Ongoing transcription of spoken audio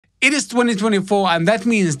It is 2024, and that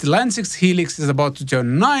means the Line6 Helix is about to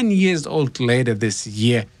turn 9 years old later this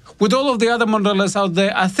year. With all of the other modelers out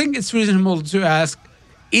there, I think it's reasonable to ask,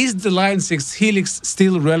 is the Line6 Helix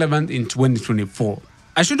still relevant in 2024?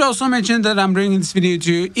 I should also mention that I'm bringing this video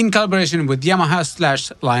to you in collaboration with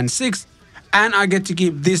Yamaha/Line6, and I get to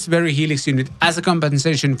keep this very Helix unit as a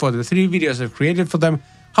compensation for the 3 videos I've created for them.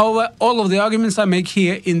 However, all of the arguments I make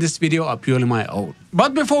here in this video are purely my own.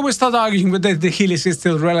 But before we start arguing whether the Helix is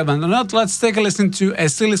still relevant or not, let's take a listen to a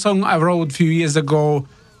silly song I wrote a few years ago,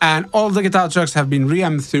 and all the guitar tracks have been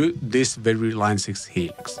reamped through this very Line6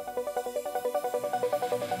 Helix.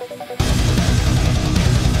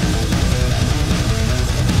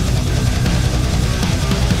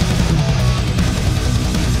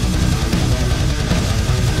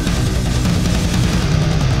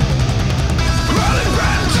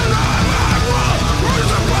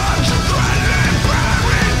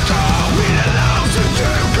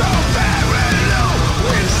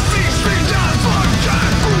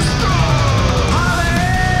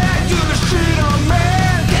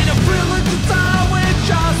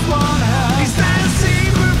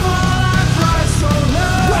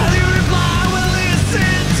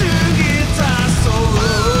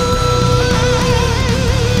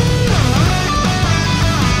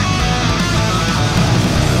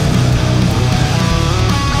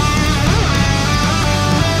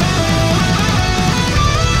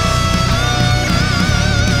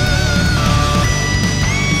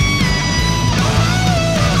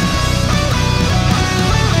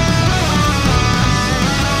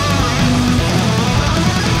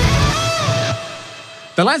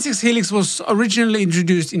 The Line6 Helix was originally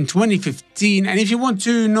introduced in 2015, and if you want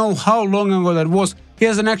to know how long ago that was,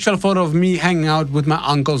 here's an actual photo of me hanging out with my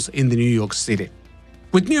uncles in the New York City.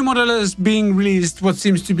 With new modelers being released what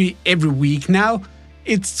seems to be every week now,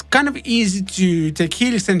 it's kind of easy to take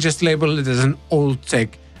Helix and just label it as an old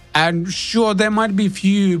tech. And sure, there might be a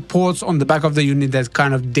few ports on the back of the unit that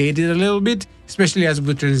kind of dated a little bit, especially as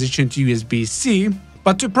we transition to USB-C.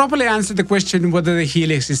 But to properly answer the question whether the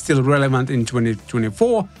Helix is still relevant in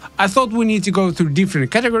 2024, I thought we need to go through different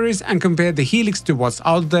categories and compare the Helix to what's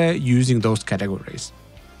out there using those categories.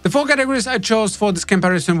 The 4 categories I chose for this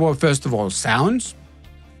comparison were first of all sounds,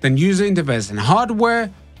 then user interface and hardware,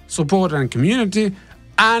 support and community,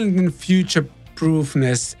 and then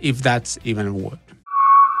future-proofness, if that's even a word.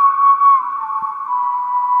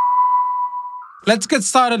 Let's get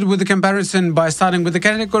started with the comparison by starting with the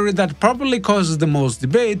category that probably causes the most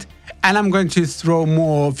debate, and I'm going to throw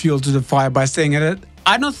more fuel to the fire by saying that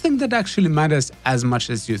I don't think that actually matters as much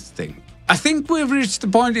as you think. I think we've reached the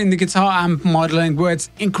point in the guitar amp modeling where it's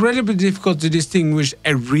incredibly difficult to distinguish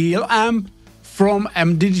a real amp from a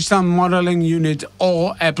digital modeling unit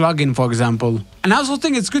or a plugin, for example. And I also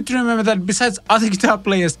think it's good to remember that besides other guitar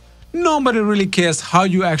players, nobody really cares how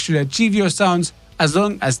you actually achieve your sounds as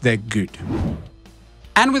long as they're good.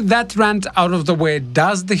 And with that rant out of the way,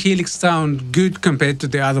 does the Helix sound good compared to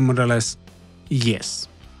the other modelers? Yes.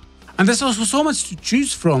 And there's also so much to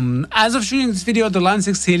choose from. As of shooting this video, the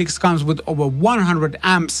Line6 Helix comes with over 100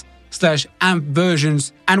 amps/amp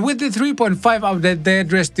versions, and with the 3.5 update they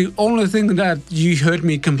addressed the only thing that you heard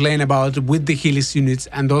me complain about with the Helix units,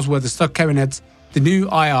 and those were the stock cabinets. The new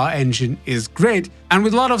IR engine is great, and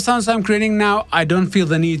with a lot of sounds I'm creating now, I don't feel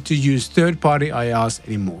the need to use third-party IRs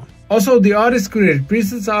anymore. Also, the artist-created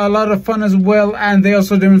presets are a lot of fun as well, and they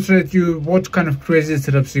also demonstrate you what kind of crazy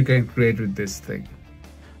setups you can create with this thing.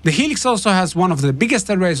 The Helix also has one of the biggest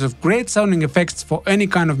arrays of great sounding effects for any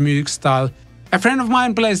kind of music style. A friend of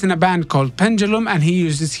mine plays in a band called Pendulum, and he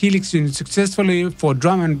uses Helix unit successfully for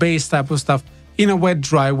drum and bass type of stuff in a wet,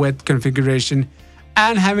 dry, wet configuration,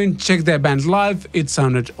 and having checked their band live, it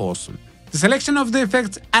sounded awesome. The selection of the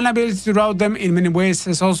effects and ability to route them in many ways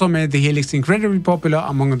has also made the Helix incredibly popular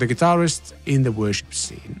among the guitarists in the worship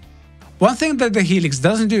scene. One thing that the Helix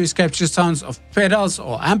doesn't do is capture sounds of pedals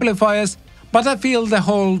or amplifiers, but I feel the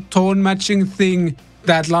whole tone matching thing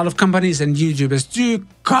that a lot of companies and YouTubers do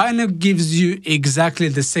kind of gives you exactly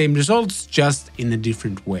the same results, just in a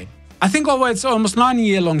different way. I think over its almost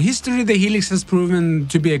 9-year-long history, the Helix has proven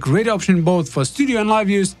to be a great option both for studio and live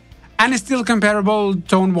use, and is still comparable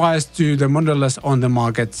tone-wise to the modelers on the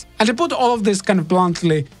market. And to put all of this kind of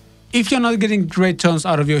bluntly, if you're not getting great tones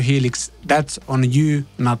out of your Helix, that's on you,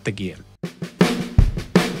 not the gear.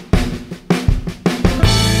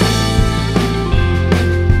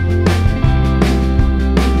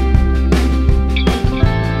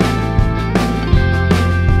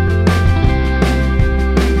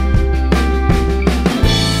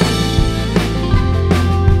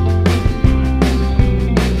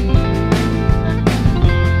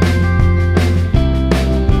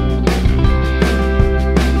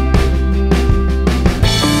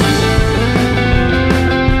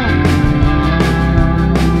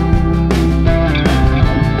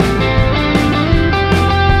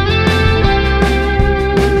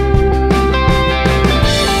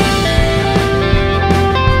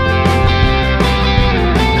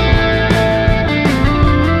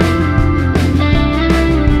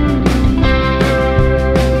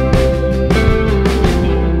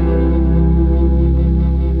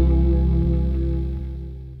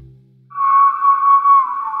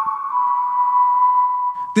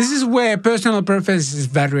 This is where personal preferences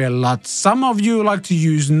vary a lot. Some of you like to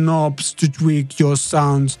use knobs to tweak your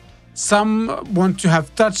sounds. Some want to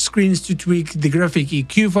have touch screens to tweak the graphic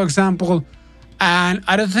EQ, for example. And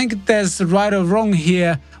I don't think there's right or wrong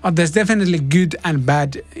here, but there's definitely good and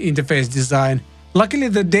bad interface design. Luckily,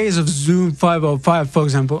 the days of Zoom 505, for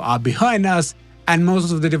example, are behind us, and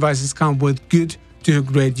most of the devices come with good to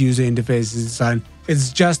great user interface design.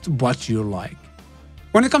 It's just what you like.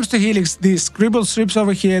 When it comes to Helix, these scribble strips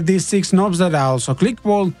over here, these 6 knobs that are also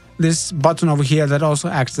clickable, this button over here that also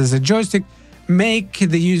acts as a joystick, make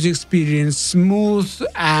the user experience smooth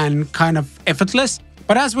and kind of effortless.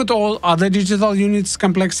 But as with all other digital units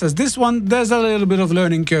complex as this one, there's a little bit of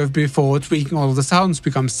learning curve before tweaking all the sounds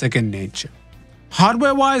becomes second nature.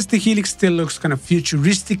 Hardware-wise, the Helix still looks kind of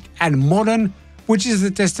futuristic and modern, which is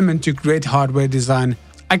a testament to great hardware design.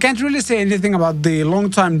 I can't really say anything about the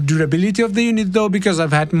long-time durability of the unit though, because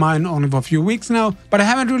I've had mine only for a few weeks now, but I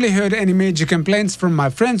haven't really heard any major complaints from my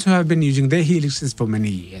friends who have been using their Helixes for many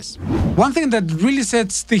years. One thing that really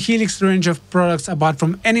sets the Helix range of products apart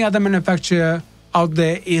from any other manufacturer out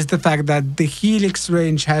there is the fact that the Helix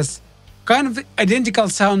range has kind of identical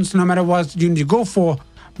sounds no matter what unit you go for,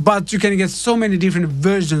 but you can get so many different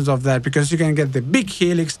versions of that because you can get the big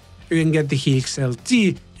Helix, you can get the Helix LT,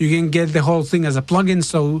 you can get the whole thing as a plugin,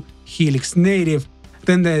 so Helix native.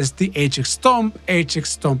 Then there's the HX Stomp, HX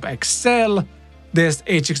Stomp XL, there's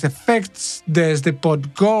HX Effects, there's the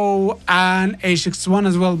Pod Go, and HX1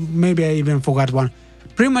 as well. Maybe I even forgot one.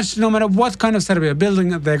 Pretty much no matter what kind of setup you're building,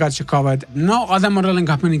 they got you covered. No other modeling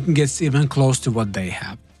company gets even close to what they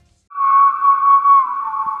have.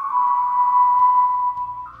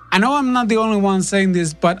 I know I'm not the only one saying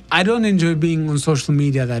this, but I don't enjoy being on social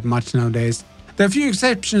media that much nowadays. There are a few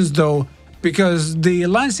exceptions though, because the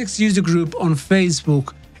Line6 user group on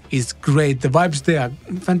Facebook is great. The vibes there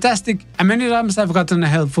are fantastic, and many times I've gotten a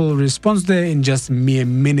helpful response there in just mere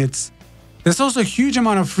minutes. There's also a huge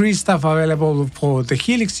amount of free stuff available for the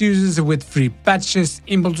Helix users with free patches,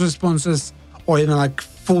 impulse responses, or even like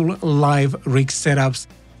full live rig setups.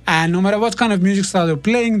 And no matter what kind of music style you're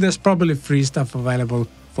playing, there's probably free stuff available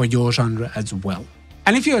for your genre as well.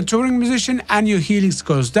 And if you're a touring musician and your Helix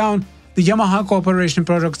goes down, the Yamaha Corporation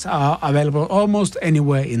products are available almost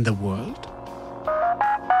anywhere in the world.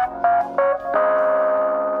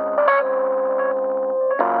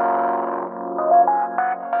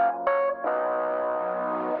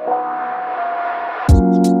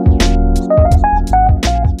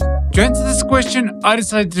 To answer this question, I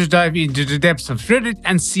decided to dive into the depths of Reddit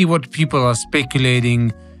and see what people are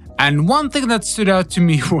speculating. And one thing that stood out to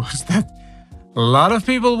me was that a lot of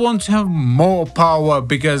people want to have more power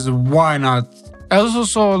because why not? I also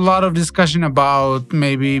saw a lot of discussion about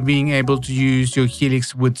maybe being able to use your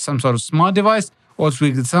Helix with some sort of smart device or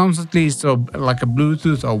tweak the sounds at least, or like a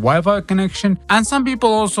Bluetooth or Wi-Fi connection. And some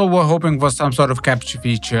people also were hoping for some sort of capture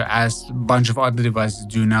feature as a bunch of other devices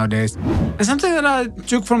do nowadays. And something that I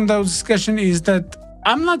took from those discussion is that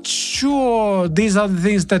I'm not sure these are the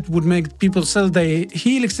things that would make people sell their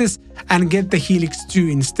Helixes and get the Helix 2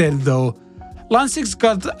 instead though. Line6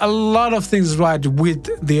 got a lot of things right with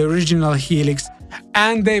the original Helix,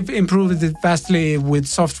 and they've improved it vastly with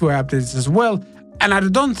software updates as well, and I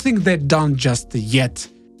don't think they're done just yet.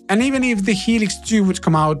 And even if the Helix 2 would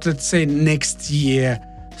come out, let's say next year,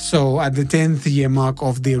 so at the 10th year mark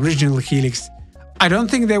of the original Helix, I don't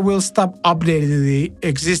think they will stop updating the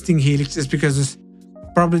existing Helixes because there's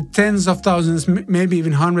probably tens of thousands, maybe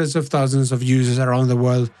even hundreds of thousands of users around the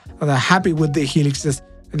world that are happy with the Helixes.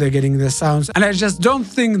 They're getting the sounds, and I just don't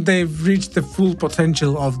think they've reached the full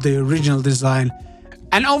potential of the original design.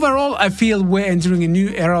 And overall, I feel we're entering a new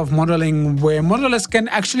era of modeling where modelers can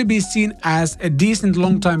actually be seen as a decent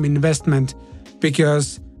long-term investment,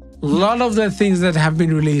 because a lot of the things that have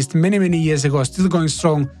been released many years ago are still going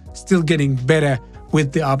strong, still getting better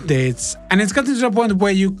with the updates. And it's gotten to the point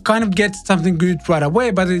where you kind of get something good right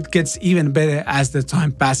away, but it gets even better as the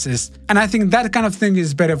time passes. And I think that kind of thing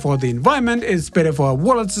is better for the environment, it's better for our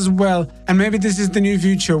wallets as well. And maybe this is the new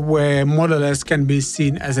future where modelers can be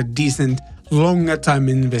seen as a decent longer time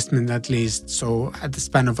investment at least, so at the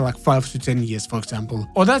span of like 5 to 10 years for example.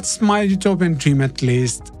 Or that's my utopian dream at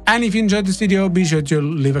least. And if you enjoyed this video, be sure to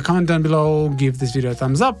leave a comment down below, give this video a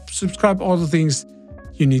thumbs up, subscribe, all the things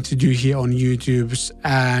you need to do here on YouTube.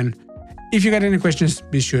 And if you got any questions,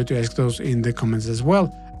 be sure to ask those in the comments as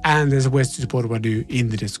well. And there's ways to support what I do in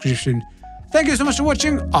the description. Thank you so much for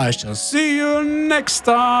watching. I shall see you next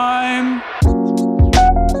time.